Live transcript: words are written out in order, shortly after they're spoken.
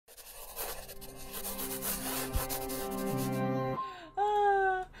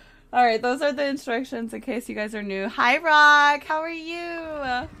All right, those are the instructions in case you guys are new. Hi, Rock. How are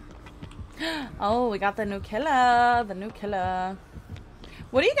you? Oh, we got the new killer. The new killer.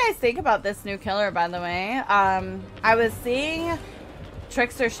 What do you guys think about this new killer, by the way? I was seeing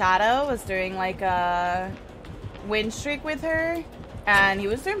Trickster Shadow was doing like a win streak with her, and he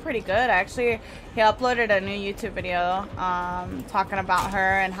was doing pretty good. Actually, he uploaded a new YouTube video talking about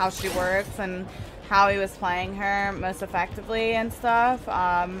her and how she works and how he was playing her most effectively and stuff.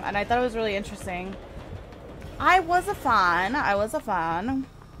 And I thought it was really interesting. I was a fan. I'm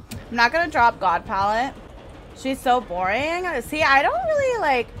not gonna drop God Palette. She's so boring. See, I don't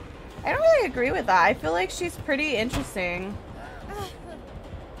really agree with that. I feel like she's pretty interesting.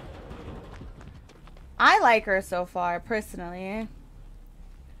 I like her so far, personally.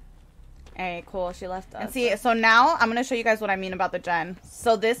 Alright, cool. She left us. And see, so now I'm gonna show you guys what I mean about the gen.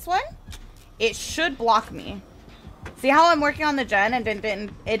 So this one, it should block me. See how I'm working on the gen and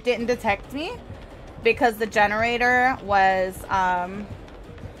it didn't detect me? Because the generator was,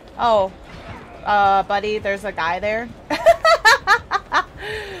 buddy, there's a guy there.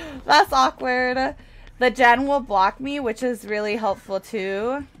 That's awkward. The gen will block me, which is really helpful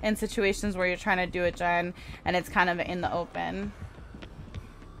too in situations where you're trying to do a gen and it's kind of in the open.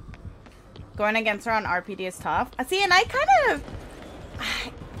 Going against her on RPD is tough. See, and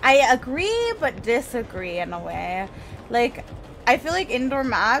I agree but disagree in a way. Like, I feel like indoor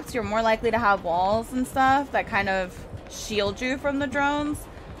maps, you're more likely to have walls and stuff that kind of shield you from the drones,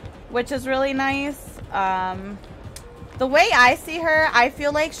 which is really nice. The way I see her, I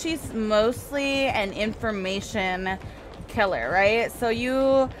feel like she's mostly an information killer, right? So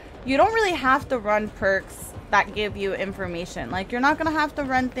you don't really have to run perks that give you information. Like, you're not gonna have to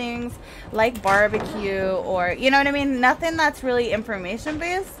run things like barbecue or, you know what I mean? Nothing that's really information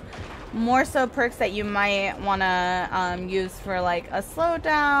based. More so perks that you might want to use for like a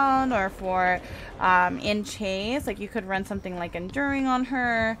slowdown or for in chase. Like, you could run something like enduring on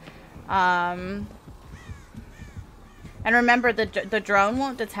her. And remember, the drone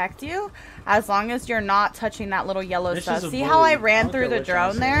won't detect you as long as you're not touching that little yellow stuff. See how I ran through the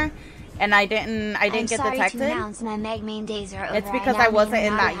drone there, and I didn't get detected? It's because I wasn't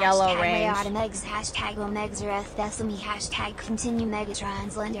in that yellow range.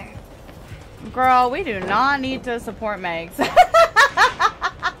 Girl, we do not need to support Megs.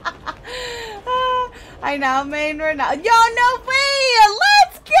 I know, main right now. Yo, no way!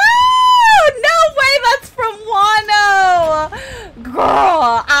 Let's go! No way, that's from Wano!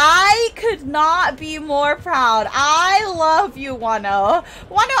 Girl, I could not be more proud. I love you, Wano.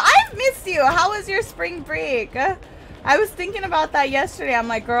 Wano, I've missed you. How was your spring break? I was thinking about that yesterday. I'm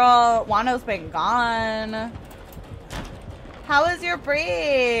like, girl, Wano's been gone. How was your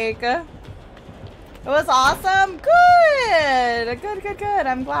break? It was awesome? Good! Good.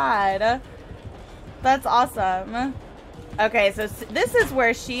 I'm glad. That's awesome. Okay, so this is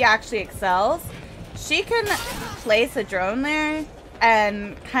where she actually excels. She can place a drone there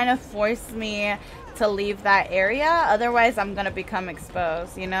and kind of force me to leave that area. Otherwise, I'm going to become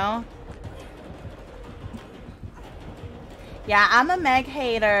exposed, you know? Yeah, I'm a Meg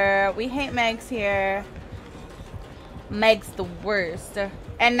hater. We hate Megs here. Meg's the worst.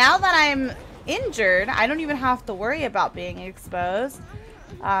 And now that I'm injured, I don't even have to worry about being exposed,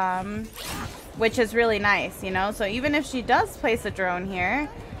 which is really nice, you know? So even if she does place a drone here,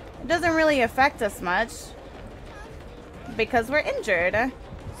 it doesn't really affect us much because we're injured.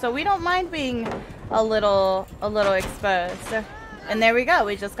 So we don't mind being a little exposed. And there we go,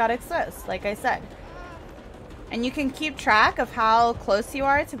 we just got exposed, like I said. And you can keep track of how close you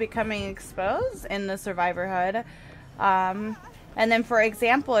are to becoming exposed in the Survivor HUD. And then, for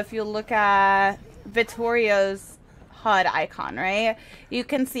example, if you look at Vittorio's HUD icon, right? You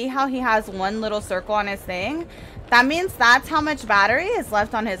can see how he has one little circle on his thing. That means that's how much battery is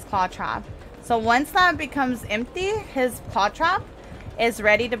left on his claw trap. So once that becomes empty, his claw trap is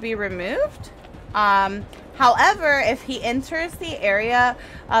ready to be removed. However, if he enters the area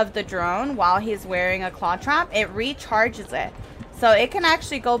of the drone while he's wearing a claw trap, it recharges it. So it can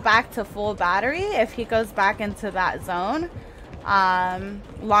actually go back to full battery if he goes back into that zone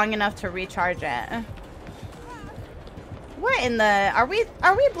long enough to recharge it. What in the... Are we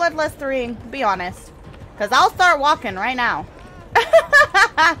Bloodlust 3? Be honest. Because I'll start walking right now.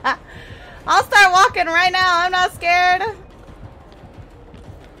 I'll start walking right now. I'm not scared.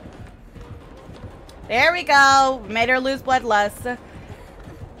 There we go. Made her lose Bloodlust.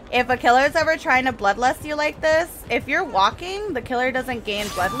 If a killer is ever trying to Bloodlust you like this, if you're walking, the killer doesn't gain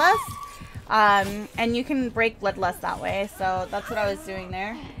Bloodlust. And you can break Bloodlust that way. So that's what I was doing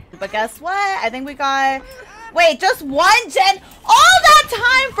there. But guess what? I think we got... Wait, just one gen... All that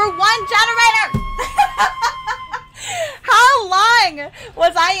time for one generator! How long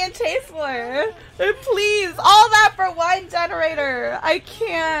was I in chase for? Please, all that for one generator. I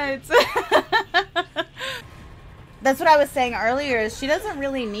can't. That's what I was saying earlier. Is she doesn't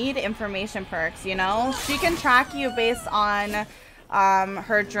really need information perks, you know? She can track you based on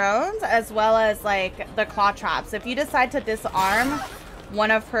her drones as well as like the claw traps. If you decide to disarm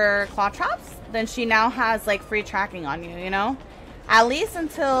one of her claw traps, then she now has like free tracking on you, you know? At least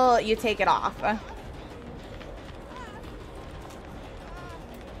until you take it off.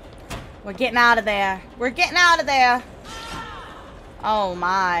 We're getting out of there. We're getting out of there. Oh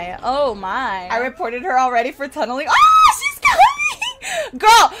my. Oh my. I reported her already for tunneling. Oh, she's killing me.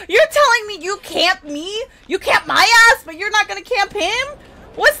 Girl, you're telling me you camp me? You camp my ass, but you're not going to camp him?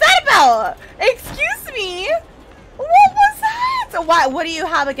 What's that about? Excuse me. What was that? Why? What do you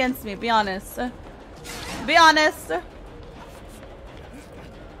have against me? Be honest. Be honest.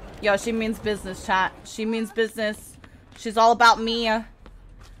 Yo, she means business, chat. She means business. She's all about me.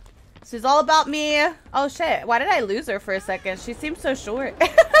 She's all about me. Oh shit, why did I lose her for a second? She seems so short.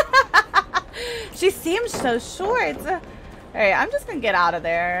 She seems so short. Alright, I'm just gonna get out of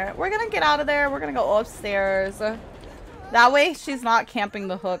there. We're gonna get out of there. We're gonna go upstairs. That way she's not camping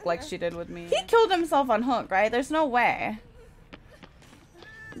the hook like she did with me. He killed himself on hook, right? There's no way.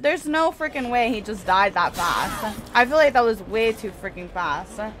 There's no freaking way he just died that fast. I feel like that was way too freaking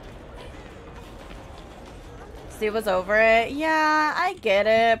fast. Steve was over it. Yeah, I get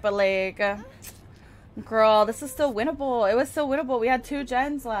it, but like, girl, this is still winnable. It was still winnable. We had 2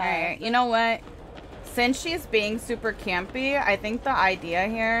 gens left. Right, you know what? Since she's being super campy, I think the idea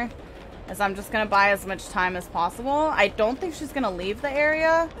here is I'm just gonna buy as much time as possible. I don't think she's gonna leave the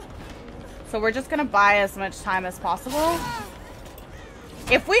area, so we're just gonna buy as much time as possible.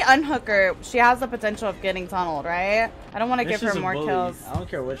 If we unhook her, she has the potential of getting tunneled, right? I don't want to give her more kills. I don't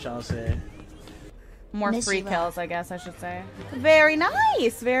care what y'all say. More free kills, I guess I should say. Very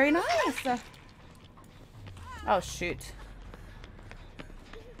nice, very nice. Oh shoot.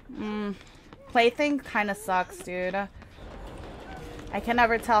 Plaything kind of sucks, dude. I can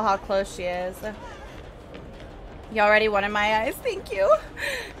never tell how close she is. You already won in my eyes. Thank you.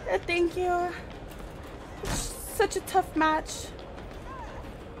 Thank you. Such a tough match.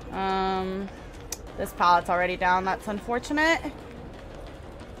 This pallet's already down. That's unfortunate.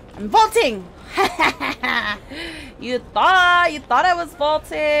 I'm vaulting. You thought I was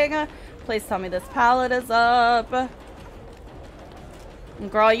vaulting. Please tell me this pallet is up.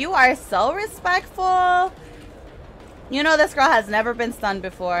 Girl, you are so respectful. You know this girl has never been stunned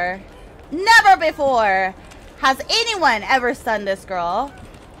before. Never before has anyone ever stunned this girl.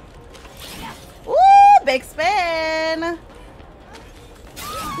 Ooh, big spin.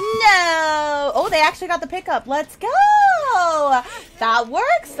 No. Oh, they actually got the pickup. Let's go. That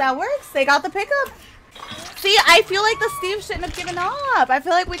works. That works. They got the pickup. See, I feel like the Steve shouldn't have given up. I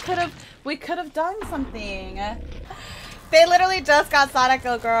feel like we could have done something. They literally just got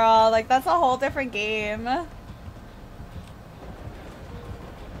Sadako, girl. Like, that's a whole different game.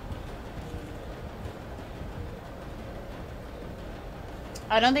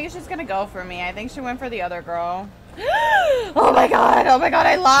 I don't think she's gonna go for me. I think she went for the other girl. Oh my god,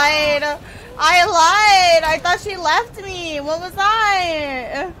 I lied. I thought she left me. What was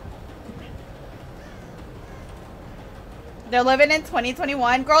I? They're living in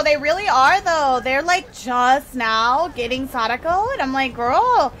 2021. Girl, they really are though. They're like just now getting Sadako. And I'm like,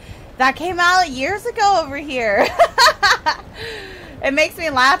 girl, that came out years ago over here. It makes me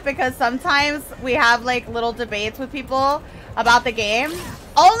laugh because sometimes we have like little debates with people about the game,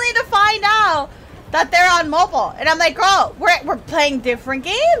 only to find out that they're on mobile. And I'm like, girl, we're playing different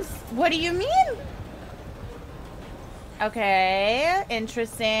games. What do you mean? Okay,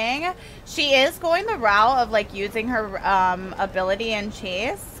 interesting. She is going the route of like using her ability in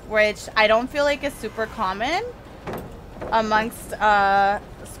chase, which I don't feel like is super common amongst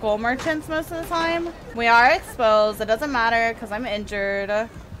skull merchants most of the time. We are exposed. It doesn't matter because I'm injured. We're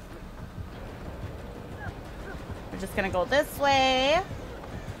just gonna go this way. I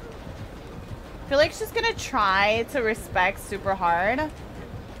feel like she's gonna try to respect super hard.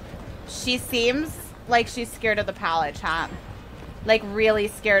 She seems like she's scared of the pallet, chat. Like really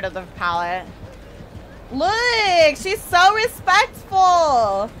scared of the pallet. Look, she's so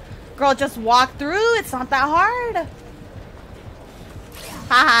respectful. Girl, just walk through. It's not that hard.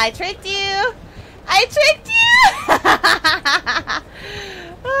 Haha, I tricked you. I tricked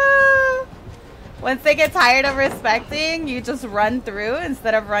you. Once they get tired of respecting, you just run through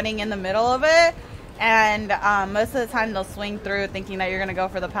instead of running in the middle of it. And most of the time they'll swing through thinking that you're gonna go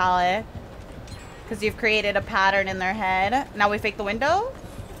for the pallet. Because you've created a pattern in their head. Now we fake the window.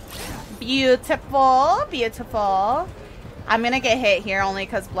 Beautiful, beautiful. I'm gonna get hit here only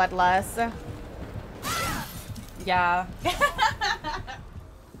because bloodlust. Yeah.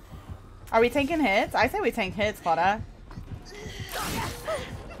 Are we taking hits? I say we take hits, Clara.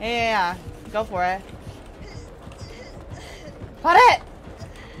 Yeah, go for it. Put it!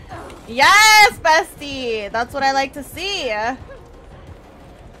 Yes, bestie! That's what I like to see.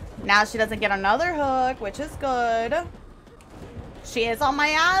 Now she doesn't get another hook, which is good. She is on my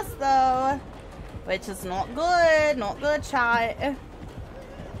ass, though. Which is not good. Not good, chat.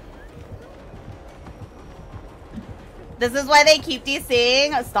 This is why they keep these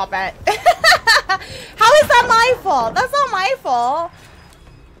saying, stop it. How is that my fault? That's not my fault.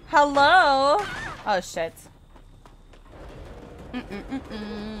 Hello? Oh, shit.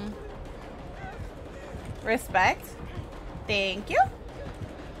 Respect. Thank you.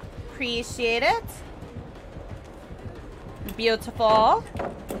 Appreciate it. Beautiful.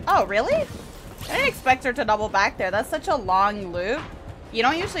 Oh, really? I didn't expect her to double back there. That's such a long loop. You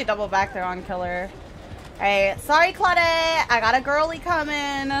don't usually double back there on killer. Alright, sorry, Claudette. I got a girly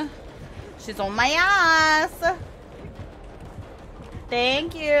coming. She's on my ass.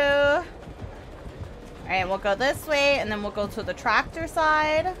 Thank you. Alright, we'll go this way, and then we'll go to the tractor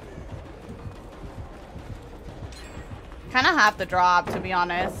side. Kind of have to drop, to be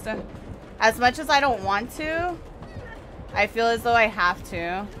honest. As much as I don't want to, I feel as though I have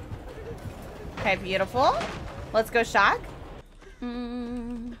to. Okay, beautiful. Let's go Shaq.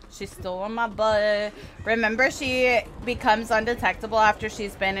 She's still on my butt. Remember, she becomes undetectable after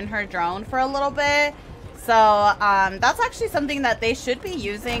she's been in her drone for a little bit. So, that's actually something that they should be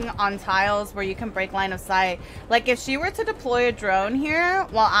using on tiles where you can break line of sight. Like, if she were to deploy a drone here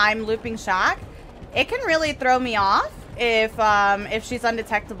while I'm looping Shaq, it can really throw me off if she's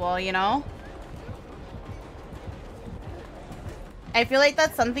undetectable, you know? I feel like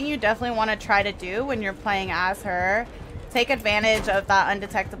that's something you definitely want to try to do when you're playing as her. Take advantage of that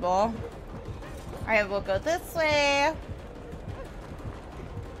undetectable. Alright, we'll go this way.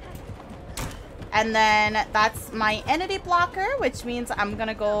 And then that's my entity blocker, which means I'm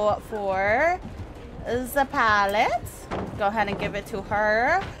gonna go for the pallet. Go ahead and give it to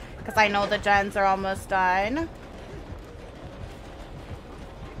her, because I know the gens are almost done.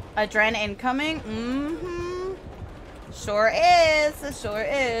 Adren incoming. Sure is. Sure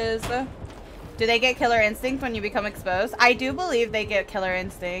is. Do they get killer instinct when you become exposed? I do believe they get killer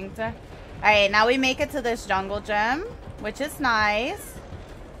instinct. Alright, now we make it to this jungle gem, which is nice.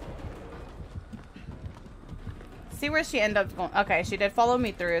 See where she ended up going. Okay, she did follow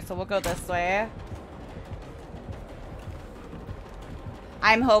me through, so we'll go this way.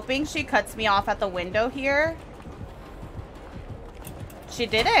 I'm hoping she cuts me off at the window here. She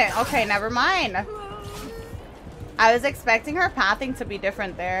didn't. Okay, never mind. I was expecting her pathing to be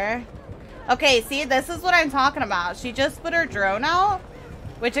different there. Okay, see, this is what I'm talking about. She just put her drone out,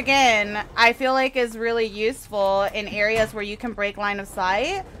 which again, I feel like is really useful in areas where you can break line of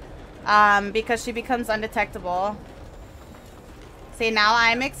sight, because she becomes undetectable. See, now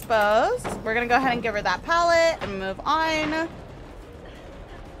I'm exposed. We're gonna go ahead and give her that pallet and move on.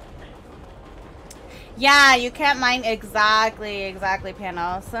 Yeah, you can't mine exactly,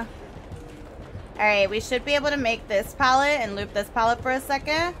 Panos. Alright, we should be able to make this pallet and loop this pallet for a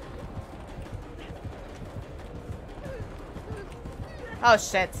second. Oh,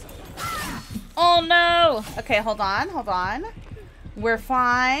 shit. Oh, no. Okay, hold on. We're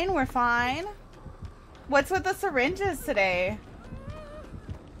fine. What's with the syringes today?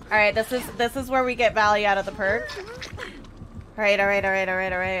 Alright, this is where we get Valley out of the perk. Alright.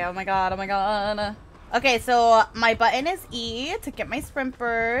 Oh my god. Okay, so my button is E to get my sprint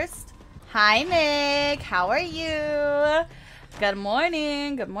burst. Hi, Nick. How are you? Good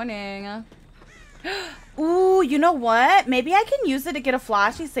morning. Ooh, you know what? Maybe I can use it to get a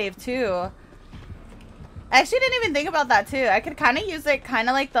flashy save, too. I actually didn't even think about that, too. I could kind of use it kind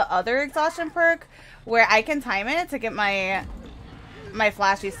of like the other exhaustion perk, where I can time it to get my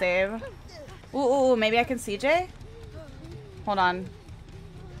flashy save. Ooh, maybe I can CJ? Hold on.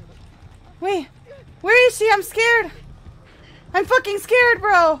 Wait, where is she? I'm scared. I'm fucking scared,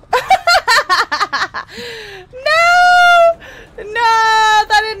 bro. No,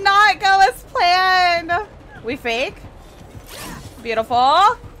 that did not go as planned. We fake.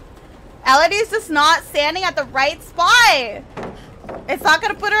 Beautiful. Elodie's just not standing at the right spot. It's not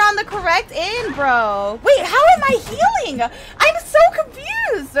gonna put her on the correct in, bro. Wait, how am I healing? I'm so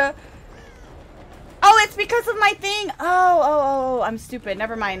confused. Oh, it's because of my thing. Oh, I'm stupid.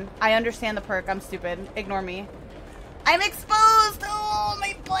 Never mind. I understand the perk. I'm stupid. Ignore me. I'm exposed. Oh,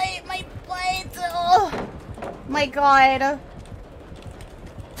 my butt. My butt. Oh, my God.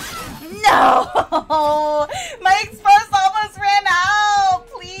 No! My exposed almost ran out.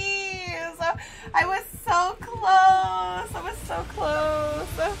 Please. I was so close. I was so close.